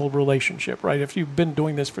possible relationship, right? If you've been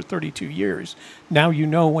doing this for 32 years, now you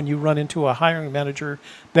know when you run into a hiring manager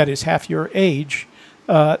that is half your age,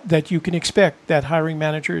 that you can expect that hiring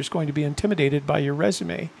manager is going to be intimidated by your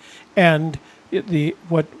resume. And the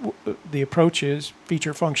approach is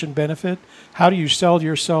feature, function, benefit. How do you sell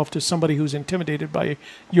yourself to somebody who's intimidated by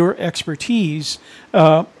your expertise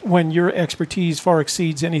when your expertise far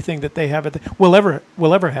exceeds anything that they have will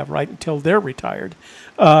ever have, right, until they're retired?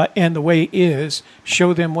 And the way is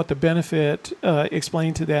show them what the benefit,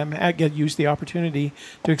 explain to them, use the opportunity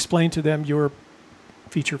to explain to them your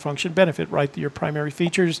feature, function, benefit, right? Your primary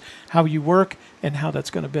features, how you work, and how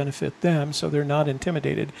that's going to benefit them, so they're not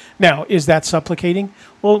intimidated. Now, is that supplicating?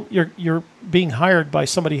 Well, you're being hired by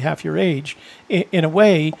somebody half your age. In a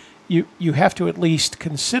way, you have to at least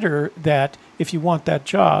consider that if you want that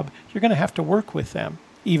job, you're going to have to work with them,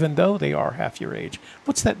 even though they are half your age.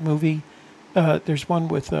 What's that movie? There's one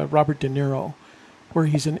with Robert De Niro, where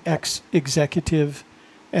he's an ex-executive,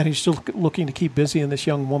 and he's still looking to keep busy, and this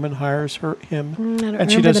young woman hires him, I don't and remember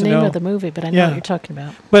she doesn't the name know. of the movie, but I know what you're talking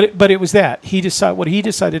about. But it was that what he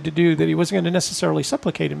decided to do, that he wasn't going to necessarily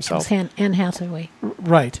supplicate himself. It was Anne Hathaway.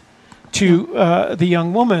 Right. To the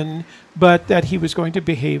young woman, but that he was going to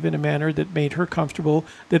behave in a manner that made her comfortable,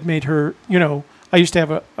 that made her, I used to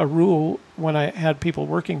have a rule when I had people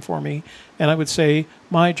working for me, and I would say,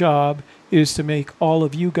 my job is to make all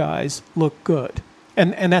of you guys look good.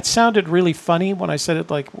 And that sounded really funny when I said it,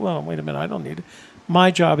 like, well, wait a minute, I don't need it. My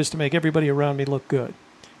job is to make everybody around me look good.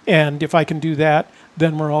 And if I can do that,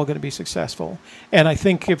 then we're all going to be successful. And I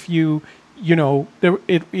think if it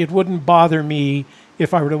wouldn't bother me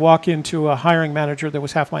if I were to walk into a hiring manager that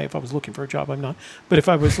was if I was looking for a job, I'm not. But if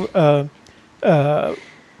I was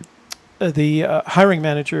the hiring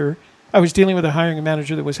manager, I was dealing with a hiring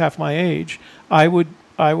manager that was half my age,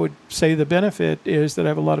 I would say the benefit is that I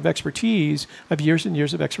have a lot of expertise. I have years and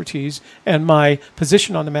years of expertise, and my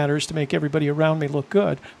position on the matter is to make everybody around me look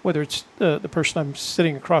good, whether it's the person I'm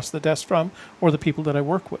sitting across the desk from or the people that I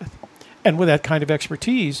work with. And with that kind of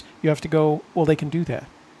expertise, you have to go, well, they can do that,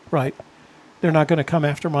 right? They're not going to come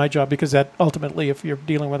after my job, because that ultimately, if you're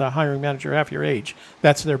dealing with a hiring manager half your age,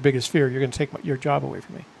 that's their biggest fear. You're going to take your job away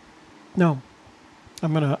from me. No,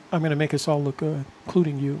 I'm gonna make us all look good,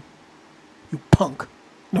 including you. You punk.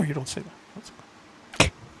 No, you don't say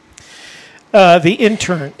that. The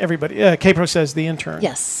Intern, everybody. Kpro says The Intern.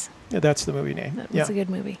 Yes. Yeah, that's the movie name. That was a good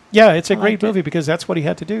movie. Yeah, it's a great movie because that's what he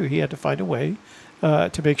had to do. He had to find a way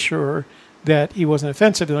to make sure that he wasn't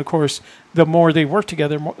offensive. And, of course, the more they worked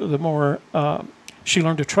together, the more she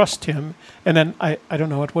learned to trust him. And then I don't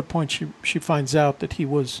know at what point she finds out that he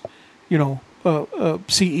was, a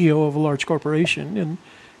CEO of a large corporation. And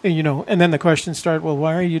then the questions start, well,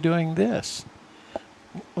 why are you doing this?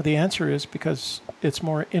 Well, the answer is because it's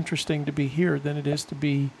more interesting to be here than it is to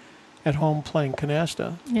be at home playing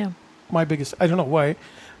canasta. Yeah. I don't know why.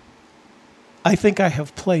 I think I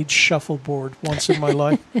have played shuffleboard once in my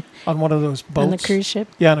life on one of those boats. On the cruise ship?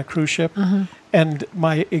 Yeah, on a cruise ship. Uh-huh. And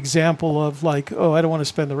my example of I don't want to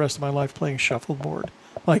spend the rest of my life playing shuffleboard.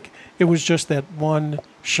 It was just that one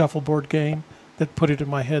shuffleboard game that put it in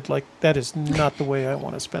my head, that is not the way I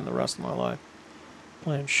want to spend the rest of my life,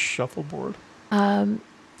 playing shuffleboard.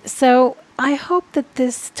 So I hope that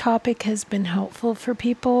this topic has been helpful for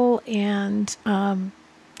people and,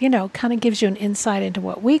 kind of gives you an insight into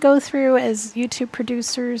what we go through as YouTube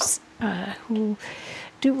producers who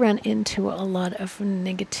do run into a lot of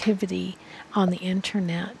negativity on the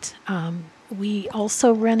internet. We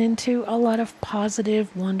also run into a lot of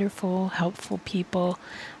positive, wonderful, helpful people,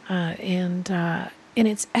 and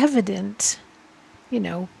it's evident,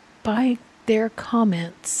 by their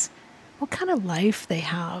comments, what kind of life they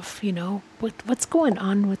have, what's going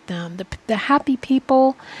on with them. The happy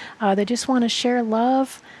people, they just want to share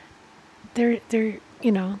love. They're they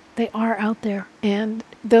are out there, and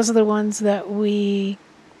those are the ones that we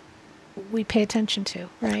pay attention to,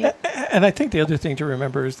 right? And I think the other thing to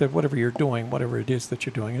remember is that whatever you're doing, whatever it is that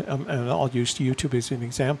you're doing, and I'll use YouTube as an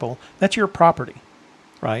example, that's your property,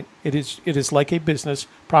 right? It is like a business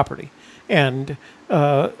property. And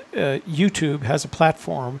YouTube has a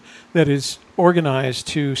platform that is organized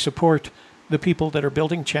to support the people that are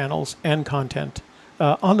building channels and content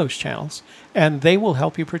on those channels, and they will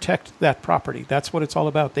help you protect that property. That's what it's all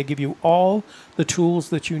about. They give you all the tools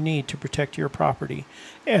that you need to protect your property,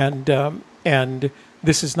 and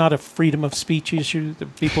this is not a freedom of speech issue.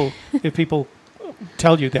 If people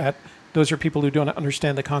tell you that, those are people who don't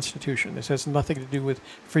understand the Constitution. This has nothing to do with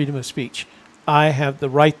freedom of speech. I have the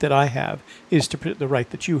right that I have is to the right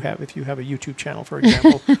that you have. If you have a YouTube channel, for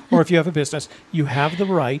example, or if you have a business, you have the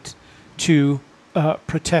right to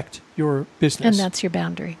protect your business. And that's your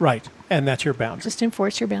boundary. Right. And that's your boundary. Just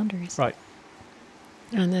enforce your boundaries. Right.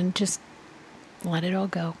 And then just let it all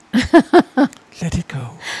go. Let it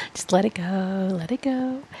go. Just let it go. Let it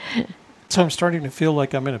go. So I'm starting to feel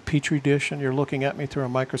like I'm in a petri dish and you're looking at me through a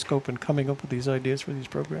microscope and coming up with these ideas for these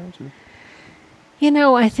programs.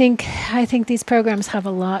 I think these programs have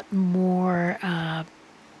a lot more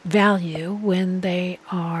value when they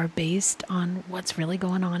are based on what's really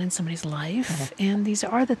going on in somebody's life. Mm-hmm. And these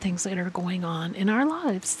are the things that are going on in our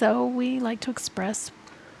lives. So we like to express,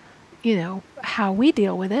 how we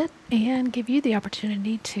deal with it and give you the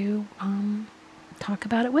opportunity to talk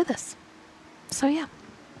about it with us. So, yeah.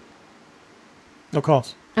 No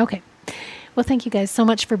calls. Okay. Well, thank you guys so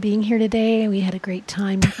much for being here today. We had a great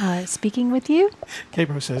time speaking with you.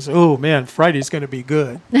 Cabro says, oh, man, Friday's going to be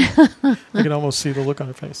good. I can almost see the look on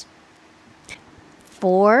her face.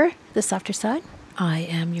 For The Softer Side, I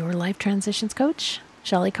am your life transitions coach,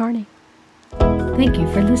 Shelley Carney. Thank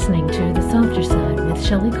you for listening to The Softer Side with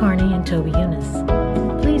Shelley Carney and Toby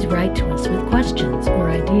Younis. Please write to us with questions or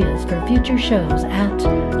ideas for future shows at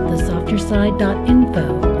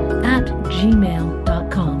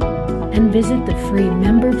thesofterside.info@gmail.com. And visit the free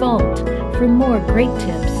member vault for more great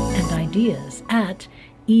tips and ideas at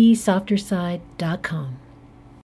esofterside.com.